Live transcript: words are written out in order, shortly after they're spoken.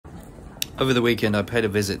Over the weekend, I paid a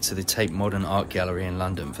visit to the Tate Modern art gallery in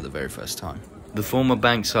London for the very first time. The former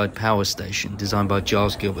Bankside Power Station, designed by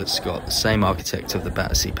Giles Gilbert Scott, the same architect of the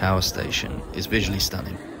Battersea Power Station, is visually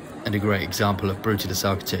stunning and a great example of brutalist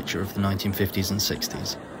architecture of the 1950s and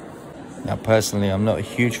 60s. Now personally, I'm not a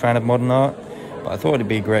huge fan of modern art, but I thought it'd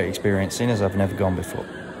be a great experience seeing as I've never gone before.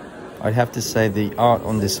 I'd have to say the art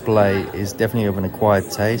on display is definitely of an acquired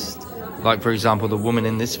taste, like for example the woman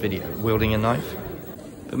in this video wielding a knife.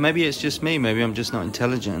 But maybe it's just me, maybe I'm just not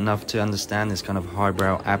intelligent enough to understand this kind of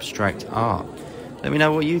highbrow abstract art. Let me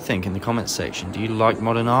know what you think in the comments section. Do you like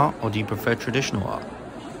modern art or do you prefer traditional art?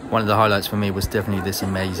 One of the highlights for me was definitely this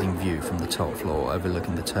amazing view from the top floor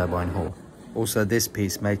overlooking the turbine hall. Also, this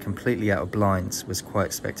piece, made completely out of blinds, was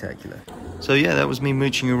quite spectacular. So yeah, that was me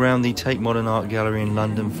mooching around the Tate Modern Art Gallery in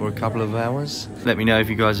London for a couple of hours. Let me know if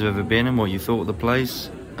you guys have ever been and what you thought of the place.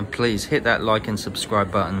 And please hit that like and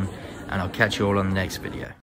subscribe button, and I'll catch you all on the next video.